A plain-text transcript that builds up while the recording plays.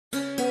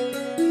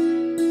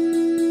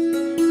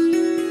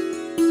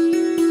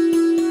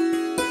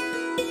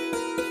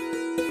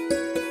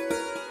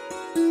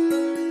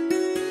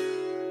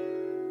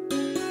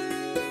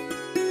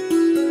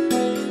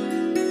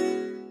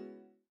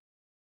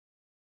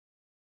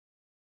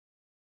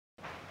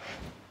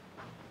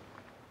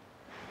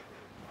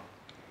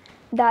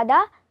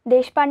Dada,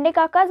 Deshpande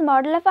Kaka's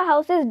model of a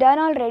house is done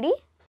already.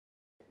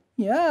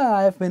 Yeah,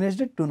 I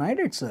finished it tonight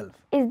itself.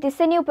 Is this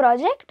a new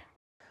project?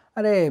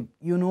 Arey,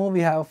 you know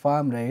we have a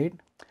farm, right?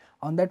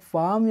 On that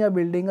farm, we are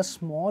building a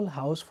small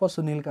house for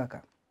Sunil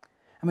Kaka.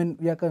 I mean,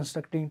 we are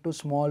constructing two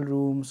small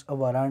rooms, a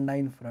veranda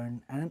in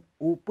front, and an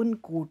open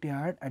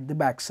courtyard at the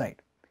back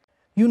side.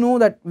 You know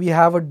that we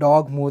have a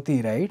dog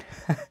Moti, right?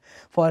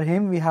 For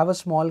him, we have a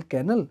small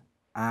kennel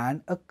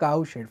and a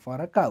cow shed for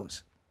our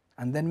cows.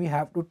 And then we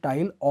have to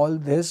tile all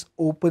this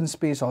open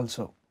space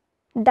also.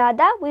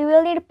 Dada, we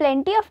will need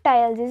plenty of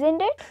tiles,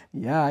 isn't it?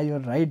 Yeah, you're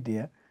right,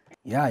 dear.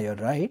 Yeah, you're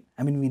right.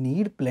 I mean, we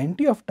need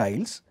plenty of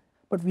tiles,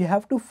 but we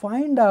have to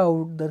find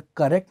out the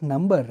correct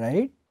number,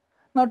 right?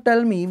 Now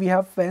tell me, we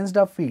have fenced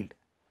up field.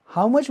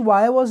 How much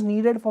wire was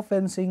needed for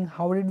fencing?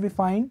 How did we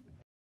find?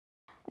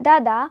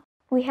 Dada,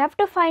 we have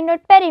to find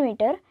out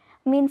perimeter,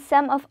 means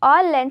sum of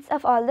all lengths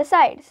of all the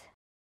sides.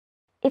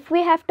 If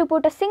we have to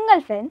put a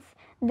single fence,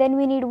 then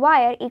we need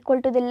wire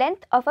equal to the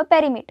length of a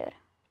perimeter.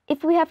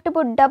 If we have to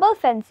put double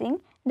fencing,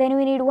 then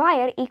we need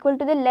wire equal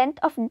to the length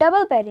of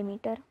double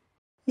perimeter.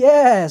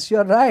 Yes,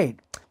 you're right.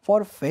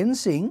 For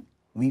fencing,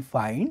 we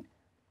find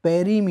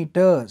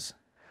perimeters.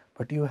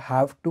 But you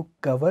have to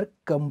cover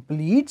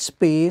complete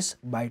space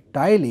by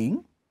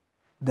tiling.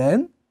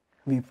 Then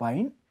we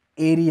find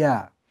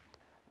area.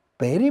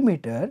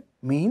 Perimeter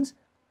means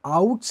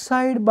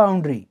outside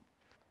boundary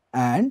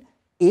and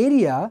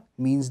area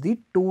means the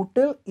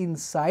total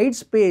inside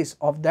space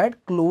of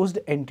that closed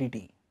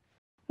entity.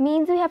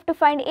 Means we have to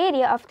find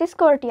area of this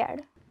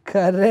courtyard.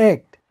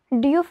 Correct.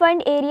 Do you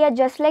find area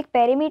just like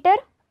perimeter?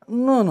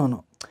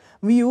 No.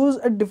 We use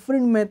a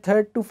different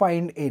method to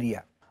find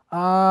area.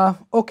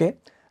 Okay.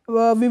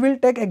 We will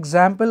take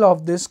example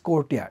of this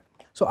courtyard.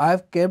 So I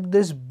have kept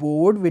this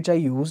board which I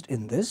used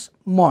in this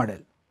model.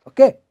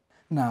 Okay.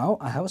 Now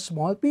I have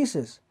small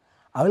pieces.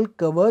 I will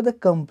cover the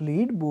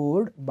complete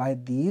board by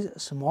these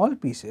small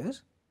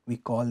pieces. We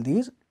call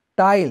these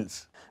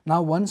tiles.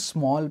 Now one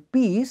small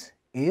piece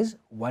is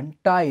one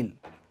tile.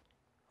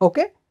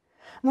 Okay.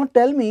 Now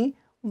tell me,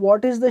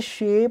 what is the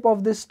shape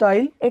of this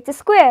tile? It's a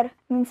square,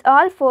 means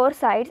all four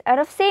sides are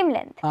of same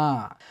length.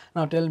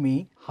 Now tell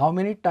me, how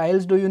many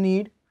tiles do you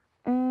need?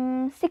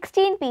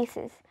 16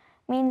 pieces,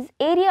 means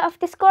area of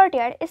this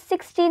courtyard is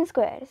 16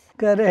 squares.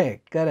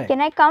 Correct.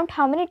 Can I count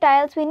how many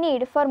tiles we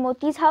need for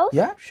Moti's house?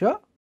 Yeah, sure.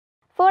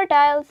 4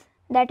 tiles.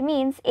 That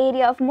means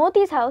area of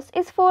Moti's house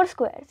is 4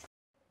 squares.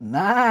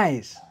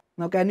 Nice.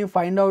 Now can you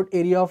find out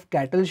area of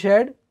cattle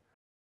shed?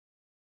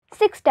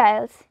 6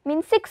 tiles,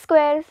 means 6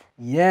 squares.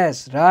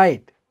 Yes,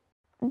 right.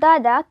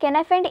 Dada, can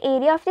I find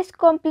area of this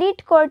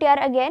complete courtyard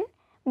again,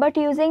 but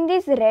using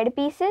these red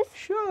pieces?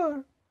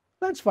 Sure.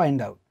 Let's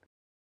find out.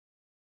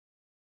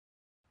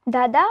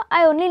 Dada,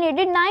 I only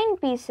needed 9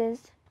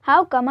 pieces.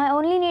 How come I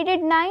only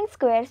needed 9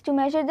 squares to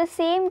measure the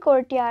same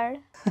courtyard?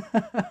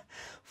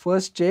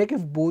 First check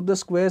if both the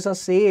squares are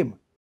same.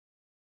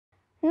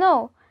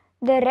 No,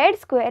 the red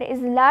square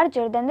is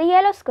larger than the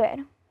yellow square.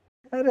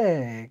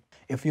 Correct.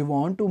 If you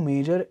want to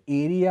measure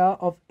area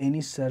of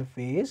any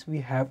surface, we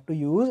have to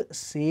use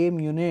same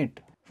unit.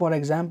 For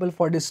example,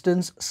 for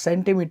distance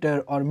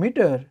centimeter or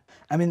meter,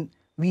 I mean,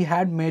 we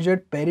had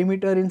measured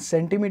perimeter in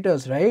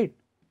centimeters, right?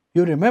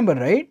 You remember,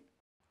 right?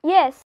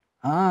 Yes.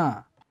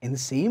 In the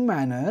same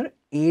manner,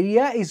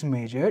 area is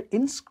measured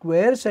in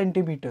square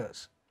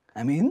centimeters.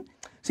 I mean,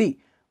 see,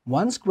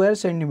 1 square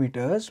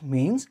centimeters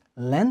means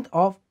length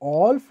of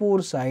all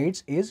 4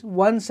 sides is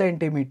 1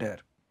 centimeter.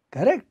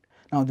 Correct?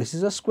 Now this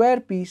is a square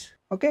piece.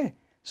 Okay.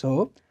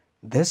 So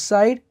this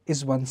side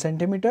is 1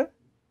 centimeter.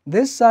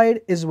 This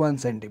side is 1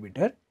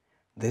 centimeter.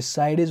 This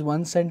side is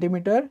 1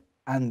 centimeter.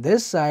 And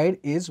this side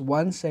is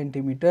 1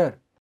 centimeter.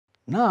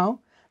 Now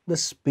the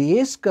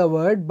space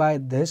covered by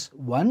this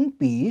one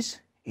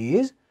piece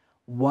is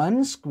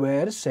 1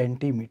 square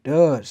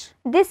centimeters.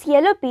 This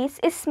yellow piece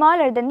is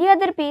smaller than the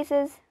other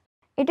pieces.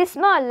 It is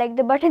small like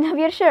the button of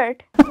your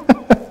shirt.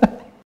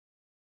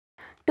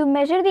 To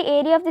measure the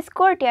area of this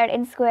courtyard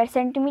in square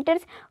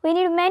centimeters, we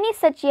need many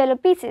such yellow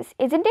pieces,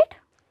 isn't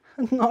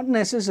it? Not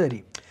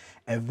necessary.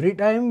 Every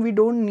time we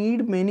don't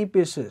need many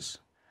pieces.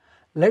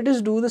 Let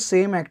us do the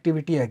same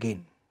activity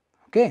again.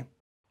 Okay.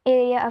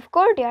 Area of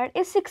courtyard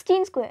is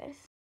 16 squares.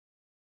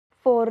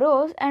 4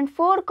 rows and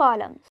 4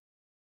 columns.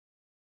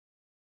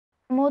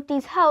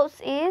 Moti's house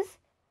is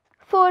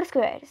 4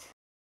 squares.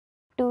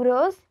 2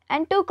 rows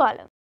and 2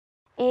 columns.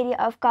 Area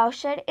of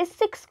cowshed is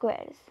 6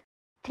 squares.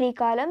 3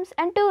 columns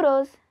and 2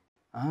 rows.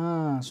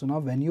 So now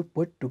when you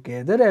put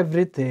together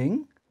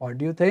everything, what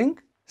do you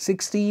think?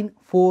 16,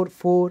 4,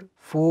 4,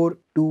 4,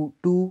 2,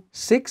 2,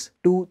 6,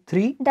 2,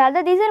 3.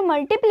 Dada, these are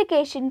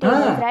multiplication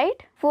tables,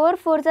 right? 4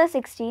 4s are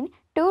 16,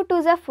 2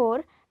 2s are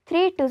 4,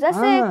 3 2s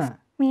are 6.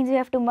 Means we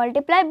have to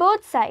multiply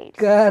both sides.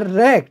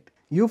 Correct.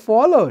 You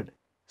followed.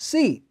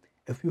 See,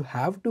 if you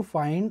have to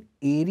find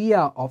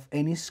area of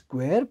any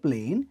square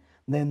plane,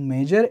 then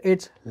measure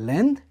its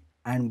length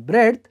and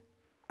breadth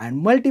and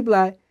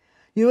multiply.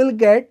 You will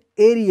get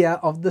area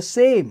of the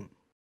same.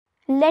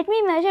 Let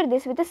me measure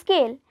this with a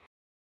scale.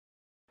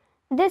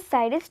 This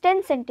side is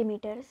 10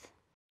 centimeters.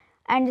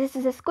 And this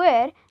is a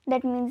square,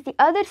 that means the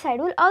other side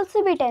will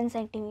also be 10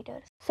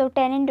 centimeters. So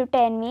 10 into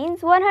 10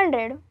 means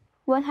 100.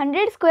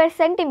 100 square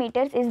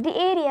centimeters is the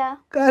area.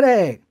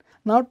 Correct.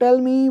 Now tell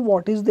me,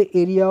 what is the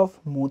area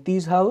of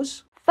Moti's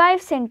house?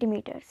 5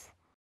 centimeters.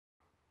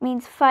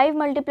 Means 5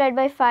 multiplied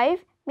by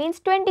 5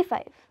 means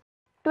 25.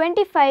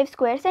 25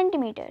 square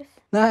centimeters.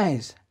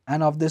 Nice.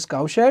 And of this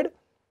cowshed?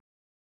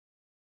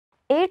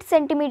 8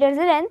 centimeters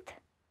length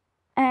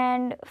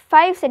and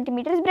 5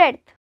 centimeters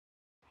breadth.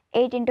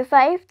 8 into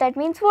 5, that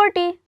means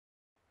 40.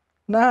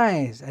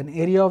 Nice. And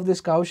area of this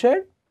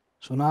cowshed?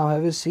 So now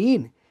have you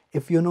seen?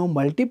 If you know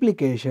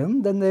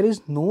multiplication, then there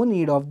is no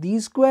need of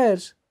these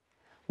squares.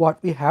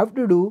 What we have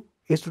to do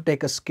is to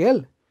take a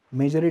scale,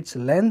 measure its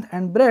length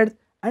and breadth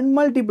and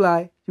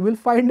multiply. You will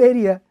find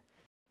area.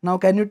 Now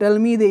can you tell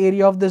me the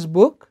area of this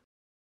book?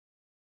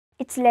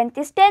 Its length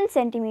is 10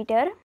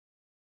 centimeter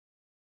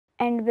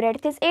and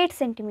breadth is 8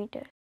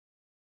 centimeter.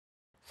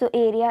 So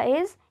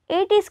area is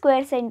 80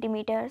 square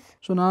centimeters.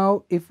 So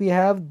now if we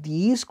have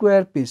these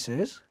square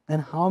pieces, then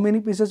how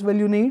many pieces will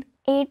you need?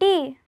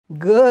 80.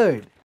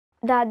 Good.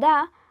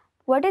 Dada,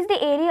 what is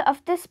the area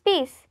of this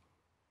piece?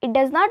 It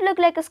does not look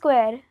like a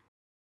square.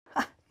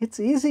 It's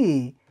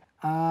easy.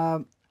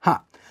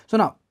 So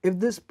now if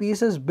this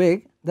piece is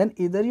big, then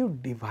either you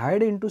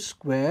divide into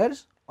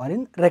squares or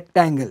in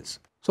rectangles.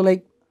 So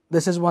like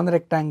this is one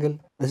rectangle,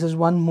 this is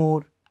one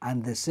more,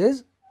 and this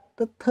is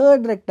the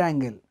third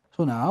rectangle.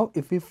 So now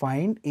if we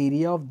find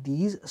area of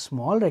these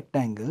small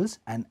rectangles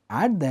and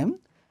add them,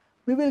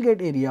 we will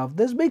get area of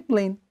this big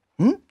plane.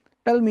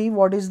 Tell me,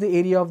 what is the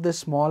area of this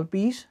small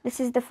piece? This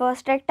is the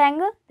first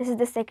rectangle, this is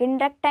the second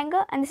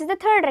rectangle, and this is the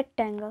third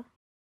rectangle.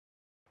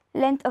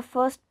 Length of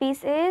first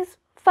piece is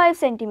 5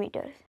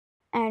 centimeters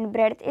and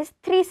breadth is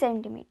 3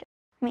 centimeters.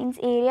 Means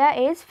area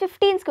is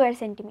 15 square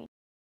centimeters.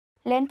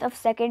 Length of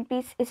second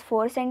piece is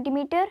 4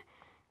 centimeter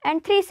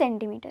and 3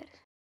 centimeters.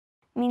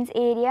 Means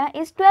area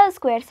is 12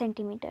 square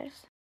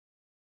centimeters.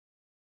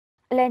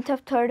 Length of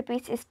third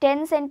piece is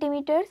 10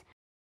 centimeters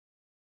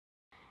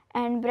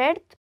and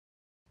breadth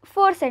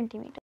 4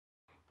 centimeters.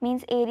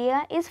 Means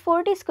area is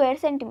 40 square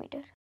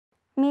centimeters.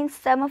 Means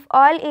sum of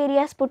all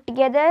areas put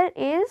together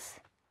is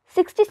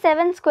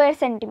 67 square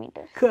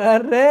centimeters.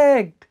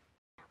 Correct.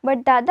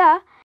 But Dada,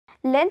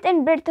 length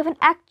and breadth of an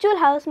actual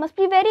house must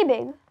be very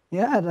big.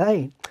 Yeah,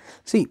 right.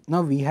 See,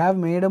 now we have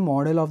made a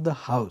model of the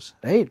house,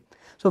 right?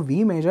 So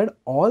we measured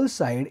all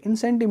sides in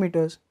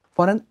centimeters.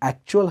 For an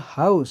actual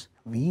house,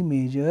 we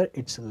measure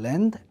its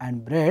length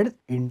and breadth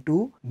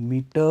into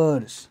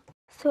meters.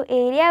 So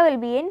area will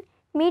be in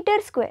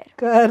meter square.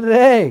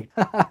 Correct.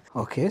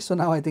 Okay, so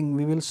now I think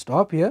we will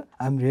stop here.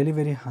 I'm really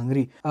very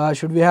hungry.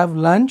 Should we have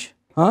lunch?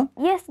 Huh?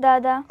 Yes,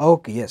 Dada.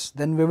 Okay, yes.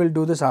 Then we will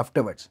do this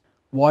afterwards.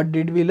 What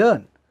did we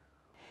learn?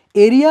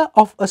 Area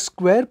of a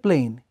square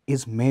plane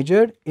is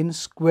measured in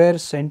square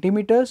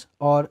centimeters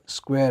or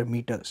square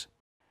meters.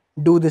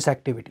 Do this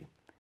activity.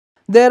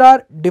 There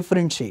are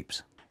different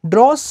shapes.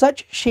 Draw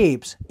such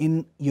shapes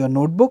in your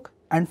notebook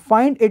and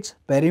find its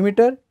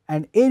perimeter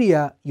and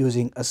area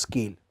using a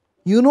scale.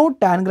 You know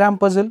tangram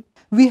puzzle?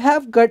 We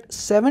have got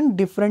 7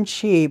 different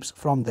shapes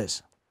from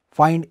this.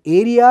 Find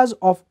areas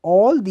of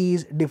all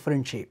these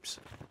different shapes.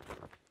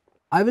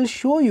 I will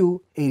show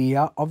you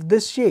area of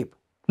this shape.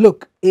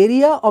 Look,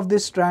 area of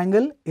this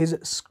triangle is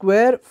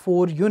square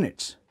 4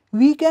 units.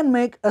 We can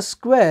make a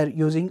square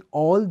using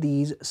all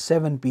these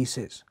 7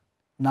 pieces.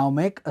 Now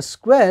make a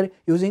square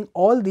using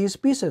all these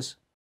pieces.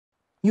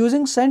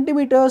 Using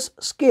centimeters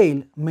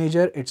scale,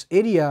 measure its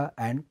area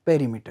and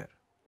perimeter.